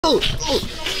Oh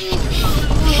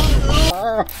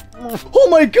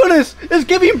my goodness! It's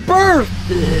giving birth!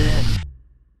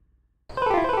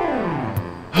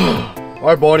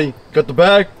 Alright, Bonnie, got the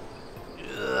bag?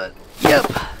 Yep,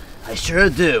 I sure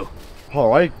do.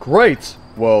 Alright, great.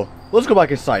 Well, let's go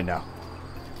back inside now.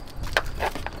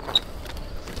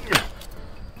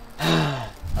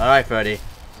 Alright, Freddy.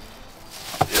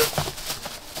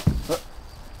 What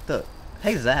the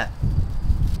heck is that?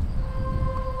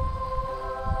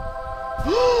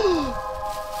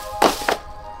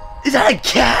 Is that a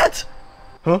cat?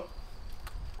 Huh?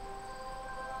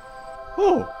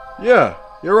 Oh, yeah,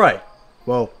 you're right.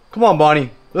 Well, come on,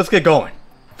 Bonnie, let's get going.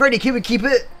 Freddy, can we keep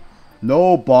it?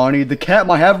 No, Bonnie, the cat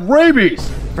might have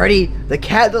rabies. Freddy, the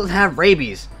cat doesn't have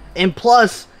rabies. And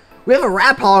plus, we have a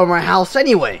rat problem in our house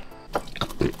anyway.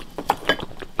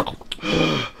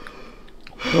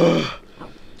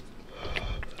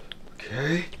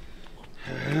 Okay.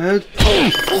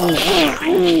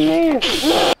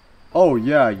 Oh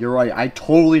yeah, you're right. I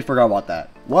totally forgot about that.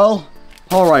 Well,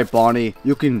 alright, Bonnie.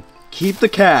 You can keep the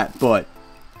cat, but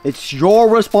it's your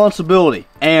responsibility.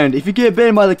 And if you get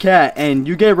bitten by the cat and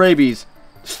you get rabies,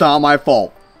 it's not my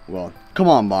fault. Well, come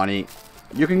on, Bonnie.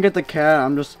 You can get the cat.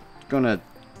 I'm just gonna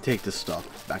take this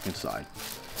stuff back inside.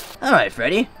 Alright,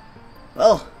 Freddy.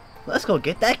 Well, let's go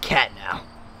get that cat now.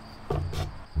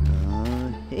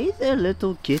 Hey there,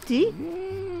 little kitty.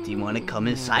 Do you want to come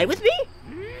inside with me?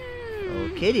 Oh,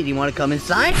 kitty, do you want to come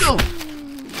inside?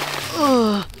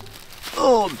 Oh,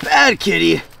 bad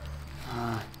kitty.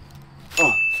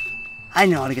 I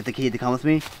know how to get the kitty to come with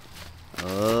me.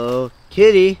 Oh,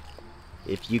 kitty,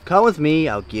 if you come with me,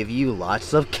 I'll give you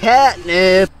lots of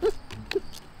catnip.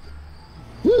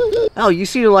 Oh, you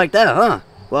seem to like that, huh?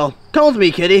 Well, come with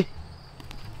me, kitty.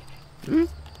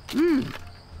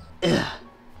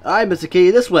 Alright, Mr.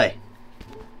 Kitty, this way.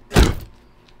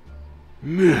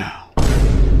 Meow.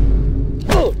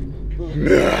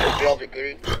 Meow.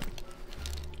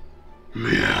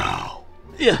 Meow.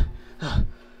 Yeah.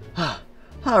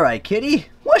 Alright, kitty.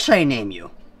 What should I name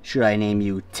you? Should I name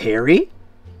you Terry?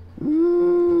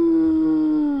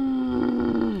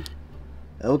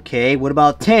 Okay, what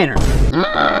about Tanner?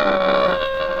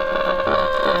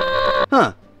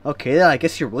 Huh. Okay, then I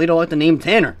guess you really don't like the name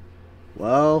Tanner.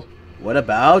 Well, what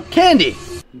about Candy?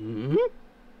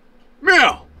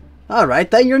 Meow. Alright,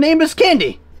 then your name is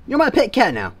Candy. You're my pet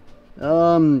cat now.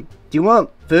 Do you want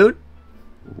food?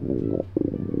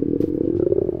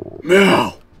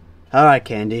 Meow. Alright,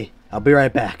 Candy. I'll be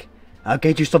right back. I'll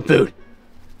get you some food.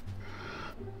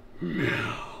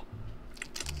 Meow.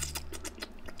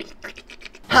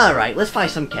 Alright, let's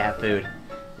find some cat food.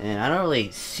 And I don't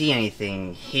really see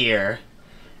anything here.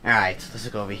 Alright, let's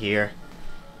go over here.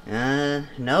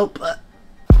 Nope.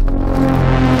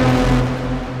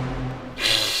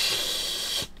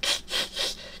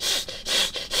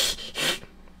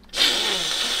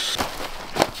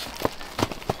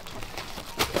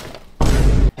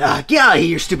 Get out of here,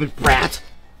 you stupid brat!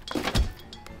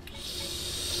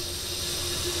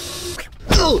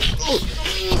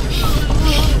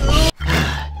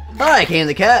 Alright, Candy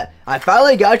the cat. I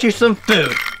finally got you some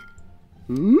food.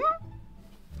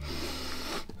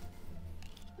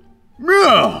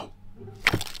 Meow.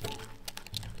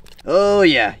 Oh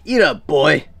yeah, eat up,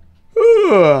 boy.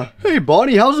 Hey,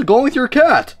 Bonnie, how's it going with your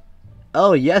cat?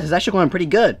 Oh yes, it's actually going pretty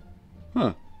good.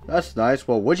 Huh, that's nice.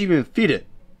 Well, what'd you even feed it?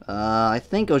 I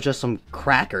think it was just some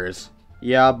crackers.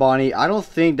 Yeah, Bonnie, I don't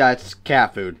think that's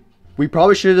cat food. We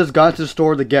probably should have just gone to the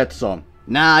store to get some.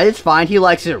 Nah, it's fine. He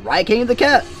likes it, right, Candy the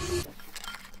cat?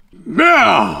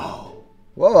 Meow!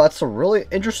 Well, that's a really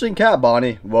interesting cat,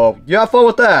 Bonnie. Well, you have fun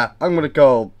with that. I'm gonna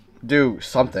go do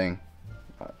something.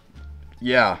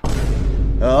 Yeah.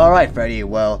 Alright, Freddy.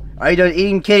 Well, are you done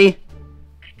eating, kitty?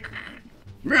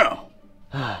 Meow.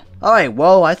 Alright,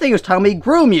 well, I think it's time we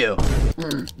groom you.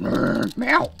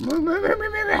 Meow.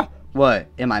 Meow. What?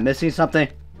 Am I missing something?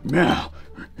 Meow.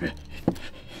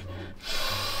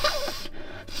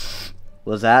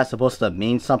 Was that supposed to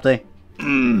mean something?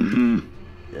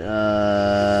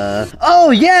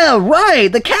 Oh yeah,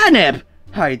 right! The catnip!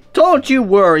 Alright, don't you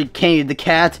worry, Candy the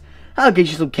cat. I'll get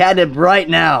you some catnip right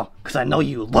now, because I know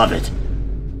you love it.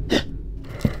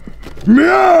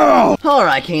 Meow!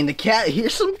 Alright, Candy the cat,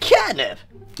 here's some catnip.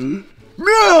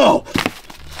 Meow!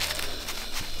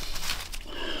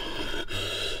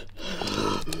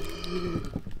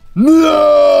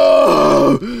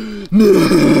 No!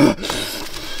 No!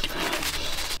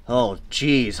 Oh,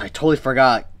 jeez, I totally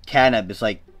forgot catnip is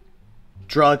like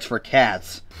drugs for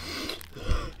cats.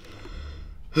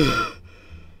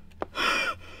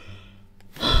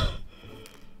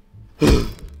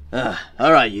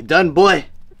 Alright, you done, boy?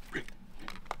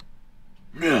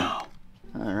 Meow.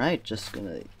 Alright, just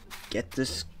gonna get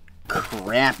this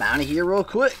crap out of here real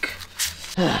quick.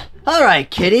 Alright,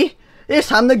 kitty. It's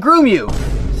time to groom you.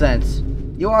 Since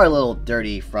you are a little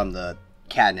dirty from the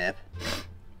catnip.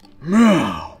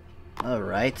 Meow.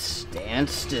 Alright, stand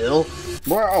still.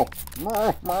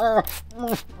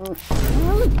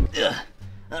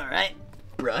 Alright,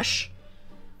 brush.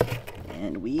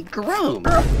 And we groom.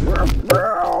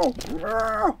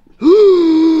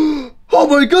 Oh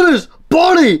my goodness!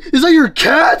 Bonnie! Is that your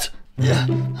cat?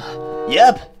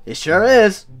 Yep, it sure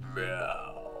is.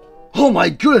 Oh my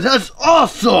goodness, that's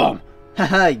awesome!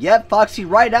 Haha, yep, Foxy,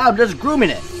 right now I'm just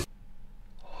grooming it.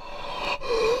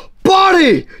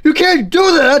 Bonnie! You can't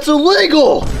do that! That's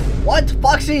illegal! What,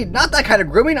 Foxy? Not that kind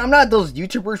of grooming. I'm not those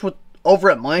YouTubers with over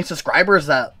a million subscribers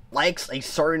that likes a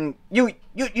certain you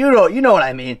know what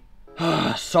I mean.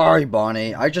 Sorry,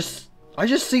 Bonnie. I just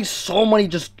see so many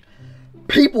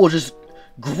people just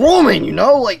grooming, you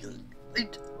know? Like,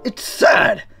 it's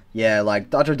sad. Yeah, like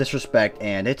Dr. Disrespect,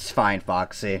 and it's fine,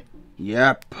 Foxy.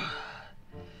 Yep.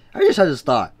 I just had this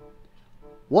thought.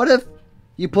 What if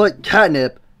you put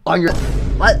catnip on your...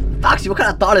 What? Foxy, what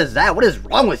kind of thought is that? What is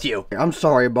wrong with you? I'm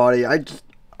sorry, Bonnie. I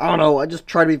don't know. I just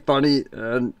tried to be funny,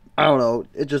 and I don't know.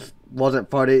 It just wasn't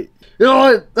funny. You know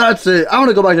what? That's it. I want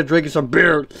to go back to drinking some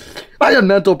beer. I have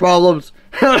mental problems.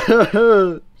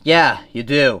 Yeah, you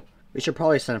do. We should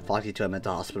probably send Foxy to a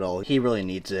mental hospital. He really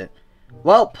needs it.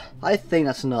 Well, I think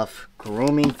that's enough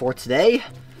grooming for today.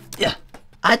 Yeah,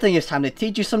 I think it's time to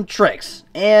teach you some tricks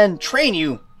and train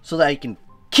you so that you can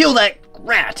kill that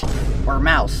rat or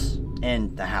mouse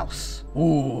in the house.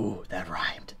 Ooh, that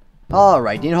rhymed.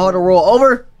 Alright, do you know how to roll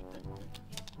over?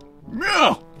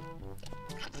 Meow.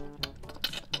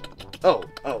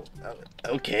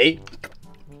 Okay.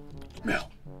 Meow.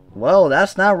 Well,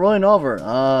 that's not rolling over.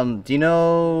 Do you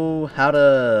know how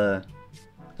to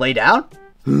lay down?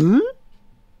 Hmm?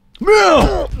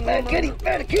 Meow. Bad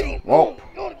kitty. Well,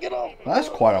 that's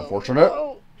quite unfortunate.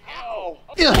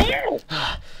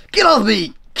 Get off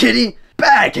me, kitty!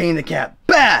 Bad, Kane the cat.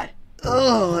 Bad.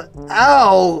 Ugh.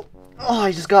 Ow. Oh,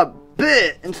 I just got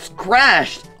bit and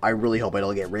scratched. I really hope I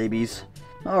don't get rabies.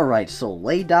 Alright, so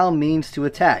lay down means to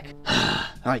attack.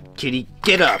 Alright, kitty,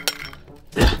 get up.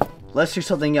 Let's do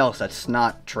something else that's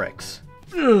not tricks.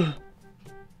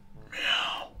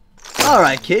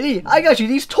 Alright, kitty, I got you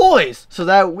these toys so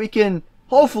that we can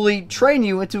hopefully train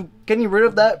you into getting rid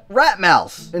of that rat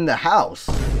mouse in the house.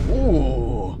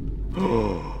 Ooh.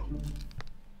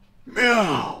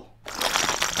 Meow.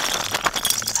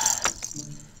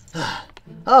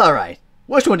 Alright,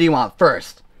 which one do you want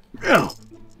first? Meow.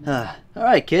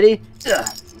 Alright, kitty.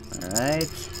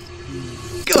 Alright.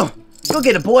 Go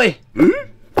get it, boy.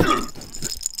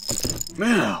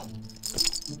 Meow.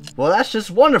 Well, that's just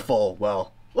wonderful.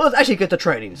 Well, let's actually get to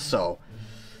training, so.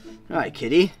 Alright,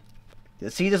 kitty. You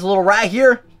see this little rat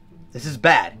here? This is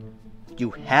bad.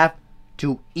 You have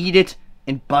to eat it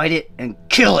and bite it and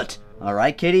kill it.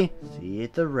 Alright, kitty? See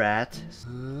the rat. See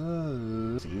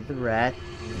the rat.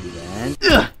 And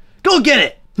then... go get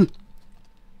it!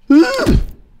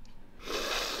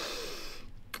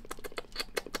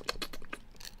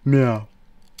 Meow.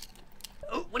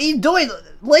 What are you doing?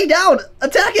 Lay down!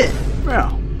 Attack it!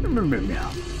 Meow.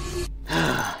 Meow.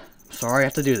 Sorry I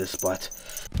have to do this, but...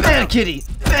 Bad kitty!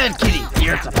 Bad kitty!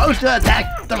 You're supposed to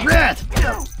attack the rat!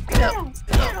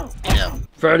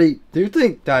 Freddy, do you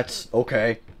think that's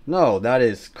okay? No, that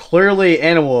is clearly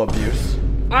animal abuse.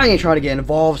 I ain't trying to get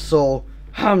involved, so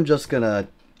I'm just gonna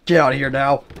get out of here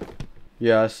now.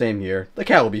 Yeah, same here. The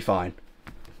cat will be fine.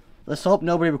 Let's hope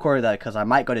nobody recorded that, because I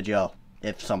might go to jail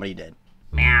if somebody did.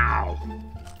 Meow.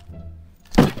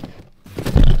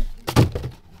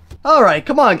 Alright,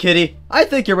 come on, kitty. I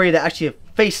think you're ready to actually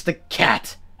face the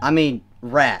cat. I mean,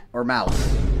 rat or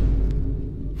mouse.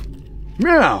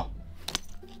 Meow.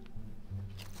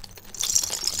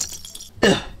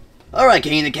 Alright,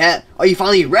 Kane the cat. Are you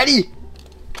finally ready?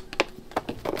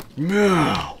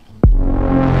 Meow.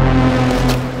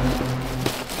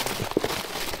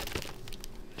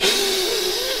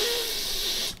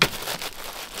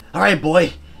 Alright,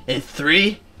 boy. In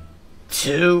 3,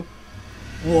 2,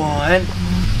 1.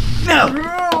 Now!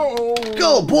 No.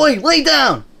 Go, boy! Lay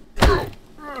down!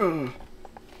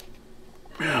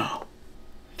 Meow.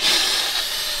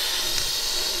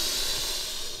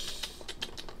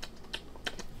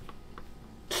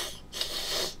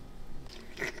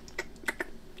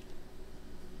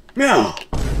 Meow.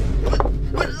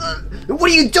 What are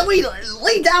you doing?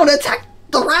 Lay down! Attack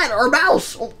the rat or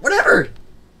mouse! Or whatever!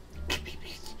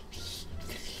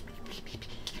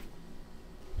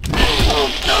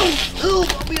 Oh,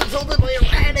 I'll be assaulted by a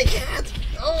rat and a cat!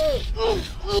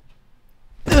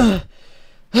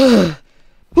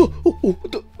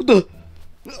 Oh, what the?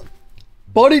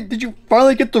 Bonnie, did you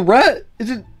finally get the rat? Is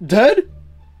it dead?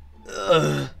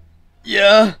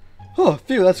 Yeah. Oh,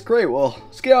 phew, that's great. Well,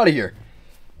 let's get out of here.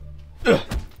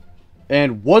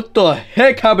 And what the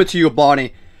heck happened to you,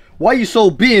 Bonnie? Why are you so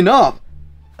beaten up?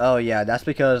 Oh yeah, that's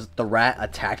because the rat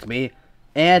attacked me.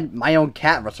 And my own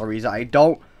cat for some reason. I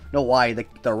don't know why.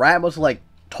 The rat was like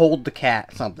told the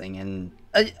cat something, and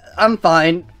I'm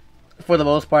fine. For the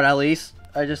most part, at least.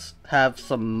 I just have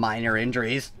some minor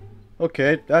injuries.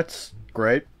 Okay, that's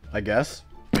great, I guess.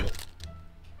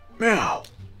 Meow.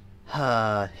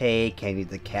 Hey, Candy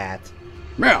the cat.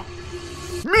 Meow.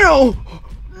 Meow.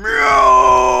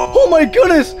 Meow. Oh my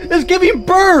goodness, it's giving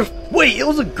birth. Wait, it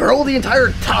was a girl the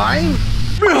entire time?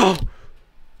 Meow.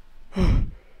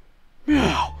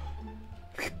 Meow.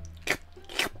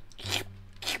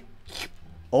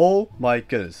 Oh my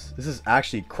goodness, this is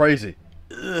actually crazy.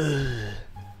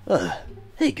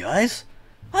 Hey guys,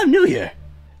 I'm new here.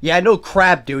 Yeah, no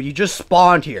crap, dude. You just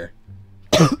spawned here.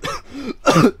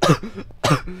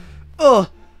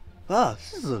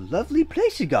 This is a lovely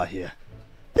place you got here.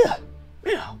 Yeah.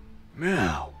 Meow.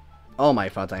 Meow. Oh my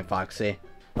funtime Foxy.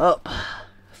 Oh, I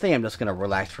think I'm just gonna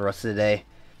relax for the rest of the day.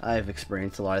 I've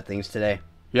experienced a lot of things today.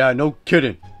 Yeah, no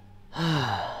kidding.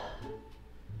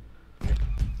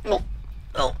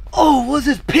 Oh, what's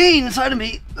this pain inside of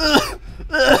me?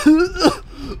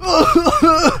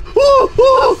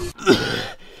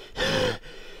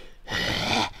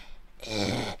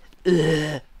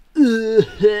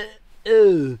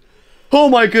 Oh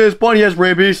my goodness, Bonnie has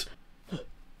rabies.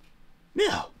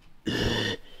 Meow.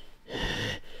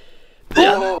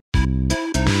 Oh.